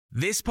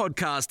This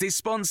podcast is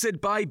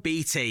sponsored by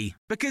BT,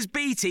 because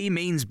BT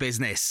means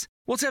business.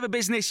 Whatever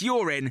business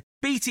you're in,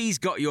 BT's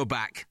got your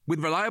back, with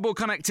reliable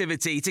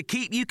connectivity to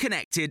keep you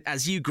connected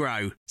as you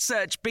grow.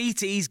 Search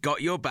BT's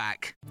got your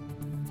back.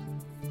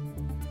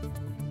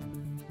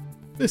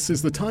 This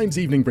is the Times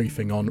evening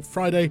briefing on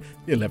Friday,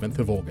 the 11th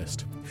of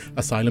August.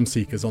 Asylum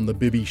seekers on the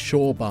Bibby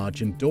Shore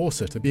barge in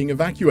Dorset are being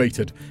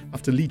evacuated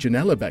after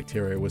Legionella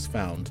bacteria was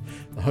found.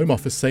 The Home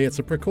Office say it's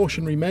a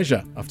precautionary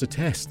measure after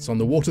tests on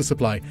the water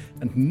supply,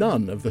 and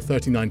none of the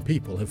 39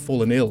 people have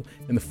fallen ill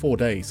in the 4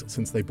 days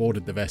since they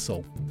boarded the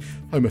vessel.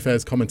 Home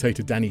Affairs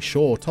commentator Danny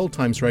Shaw told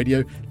Times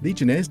Radio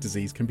Legionnaire's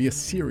disease can be a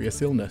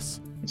serious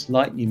illness. It's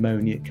like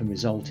pneumonia. It can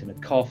result in a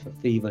cough, a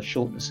fever,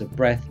 shortness of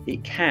breath.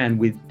 It can,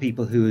 with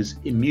people whose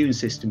immune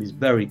system is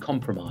very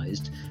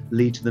compromised,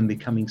 lead to them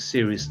becoming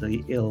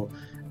seriously ill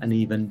and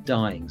even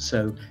dying.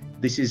 So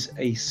this is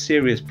a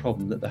serious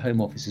problem that the Home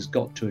Office has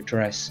got to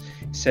address.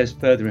 It says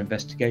further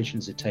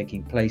investigations are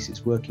taking place.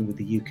 It's working with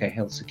the UK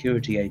Health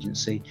Security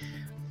Agency.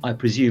 I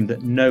presume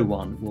that no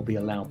one will be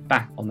allowed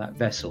back on that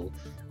vessel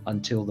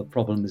until the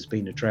problem has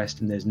been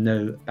addressed and there's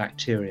no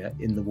bacteria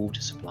in the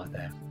water supply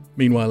there.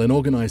 Meanwhile, an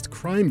organised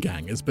crime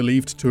gang is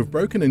believed to have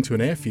broken into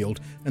an airfield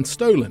and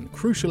stolen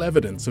crucial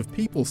evidence of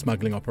people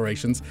smuggling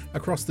operations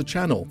across the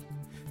Channel.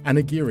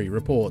 Anna Geary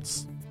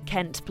reports.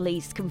 Kent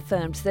Police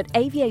confirmed that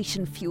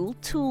aviation fuel,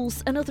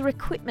 tools and other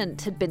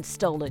equipment had been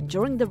stolen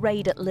during the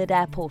raid at Lydd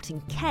Airport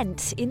in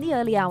Kent in the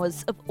early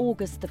hours of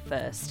August the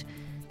 1st.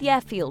 The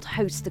airfield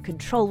hosts the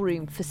control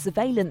room for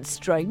surveillance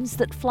drones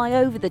that fly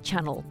over the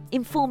Channel,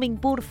 informing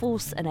Border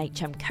Force and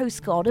HM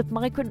Coast Guard of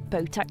migrant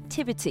boat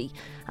activity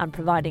and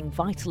providing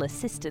vital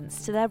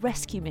assistance to their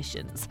rescue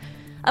missions.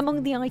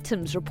 Among the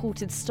items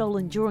reported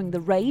stolen during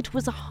the raid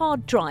was a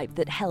hard drive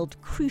that held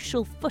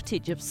crucial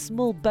footage of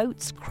small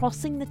boats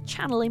crossing the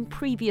Channel in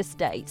previous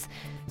days.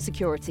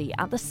 Security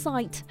at the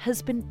site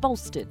has been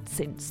bolstered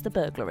since the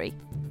burglary.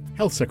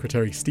 Health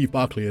Secretary Steve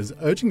Barclay is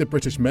urging the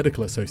British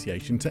Medical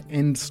Association to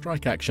end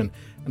strike action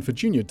and for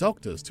junior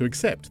doctors to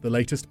accept the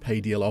latest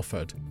pay deal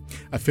offered.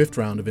 A fifth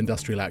round of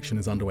industrial action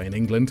is underway in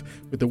England,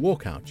 with the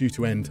walkout due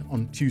to end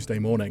on Tuesday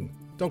morning.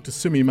 Dr.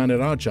 Sumi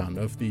Manirajan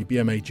of the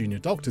BMA Junior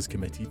Doctors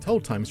Committee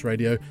told Times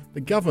Radio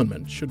the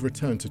government should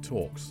return to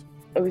talks.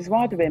 It was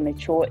rather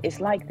immature. It's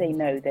like they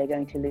know they're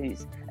going to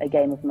lose a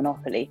game of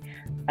Monopoly.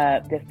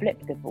 They've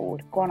flipped the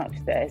board, gone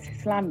upstairs,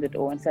 slammed the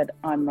door and said,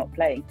 I'm not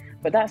playing.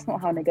 But that's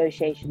not how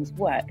negotiations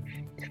work.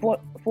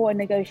 For a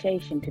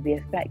negotiation to be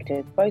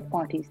effective, both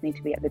parties need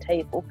to be at the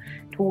table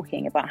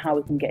talking about how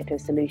we can get to a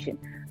solution.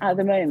 At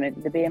the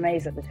moment, the BMA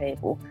is at the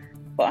table,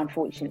 but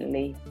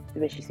unfortunately,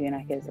 Rishi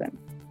Sunak isn't.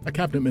 A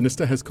cabinet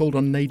minister has called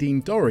on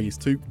Nadine Dorries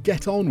to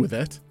get on with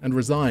it and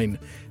resign.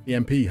 The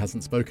MP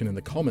hasn't spoken in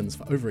the Commons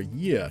for over a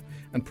year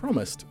and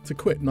promised to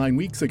quit 9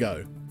 weeks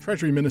ago.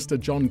 Treasury Minister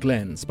John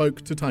Glenn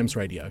spoke to Times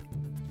Radio.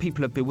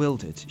 People are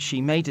bewildered.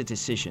 She made a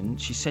decision.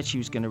 She said she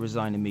was going to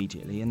resign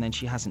immediately, and then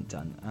she hasn't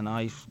done. And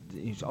I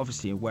was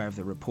obviously aware of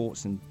the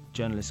reports and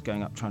journalists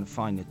going up trying to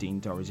find Nadine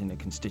Dorries in her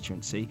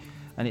constituency,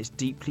 and it's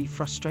deeply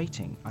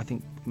frustrating. I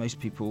think most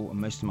people and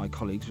most of my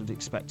colleagues would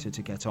expect her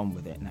to get on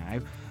with it now,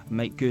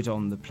 make good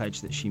on the pledge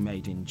that she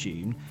made in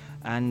June,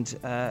 and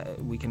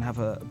we can have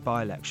a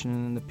by-election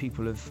and the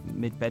people of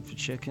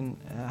Mid-Bedfordshire can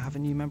have a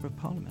new Member of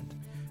Parliament.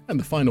 And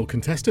the final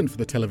contestant for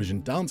the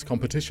television dance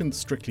competition,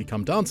 Strictly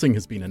Come Dancing,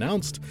 has been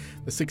announced.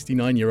 The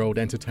 69-year-old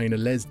entertainer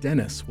Les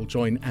Dennis will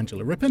join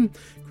Angela Rippon,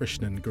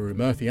 Krishnan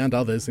Gurumurthy and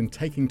others in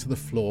taking to the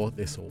floor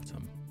this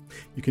autumn.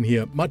 You can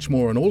hear much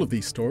more on all of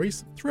these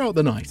stories throughout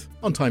the night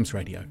on Times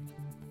Radio.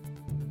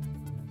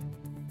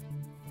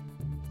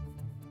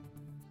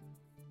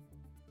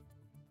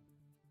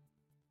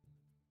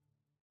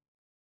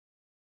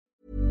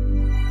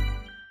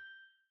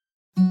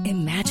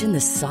 Imagine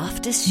the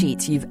softest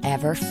sheets you've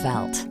ever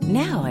felt.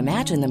 Now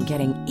imagine them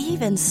getting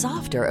even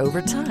softer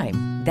over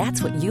time.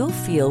 That's what you'll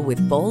feel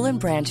with Boll &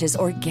 Branch's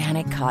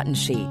organic cotton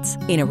sheets.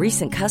 In a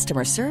recent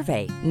customer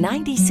survey,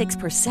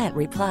 96%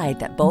 replied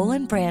that Boll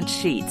 & Branch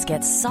sheets get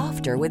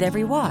softer with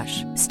every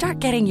wash. Start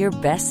getting your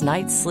best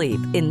night's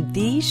sleep in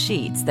these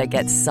sheets that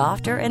get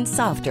softer and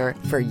softer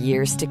for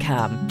years to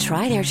come.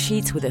 Try their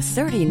sheets with a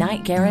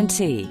 30-night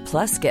guarantee.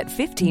 Plus, get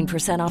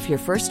 15% off your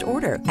first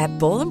order at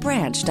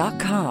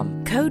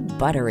bollandbranch.com. Code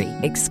BUTTERY.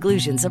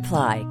 Exclusions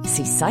apply.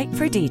 See site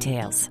for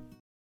details.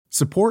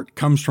 Support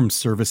comes from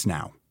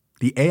ServiceNow,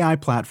 the AI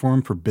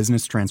platform for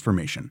business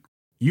transformation.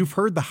 You've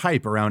heard the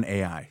hype around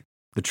AI.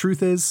 The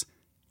truth is,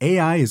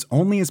 AI is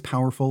only as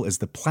powerful as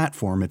the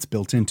platform it's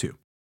built into.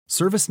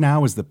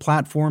 ServiceNow is the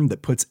platform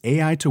that puts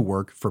AI to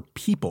work for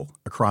people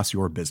across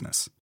your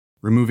business,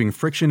 removing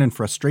friction and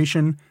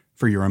frustration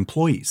for your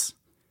employees,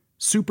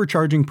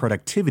 supercharging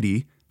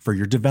productivity for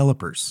your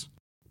developers,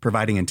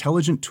 providing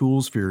intelligent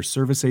tools for your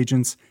service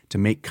agents to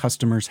make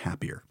customers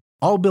happier.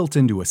 All built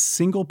into a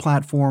single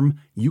platform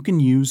you can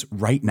use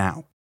right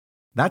now.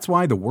 That's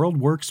why the world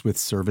works with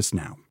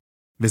ServiceNow.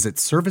 Visit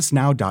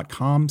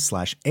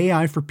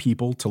servicenow.com/AI for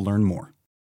people to learn more.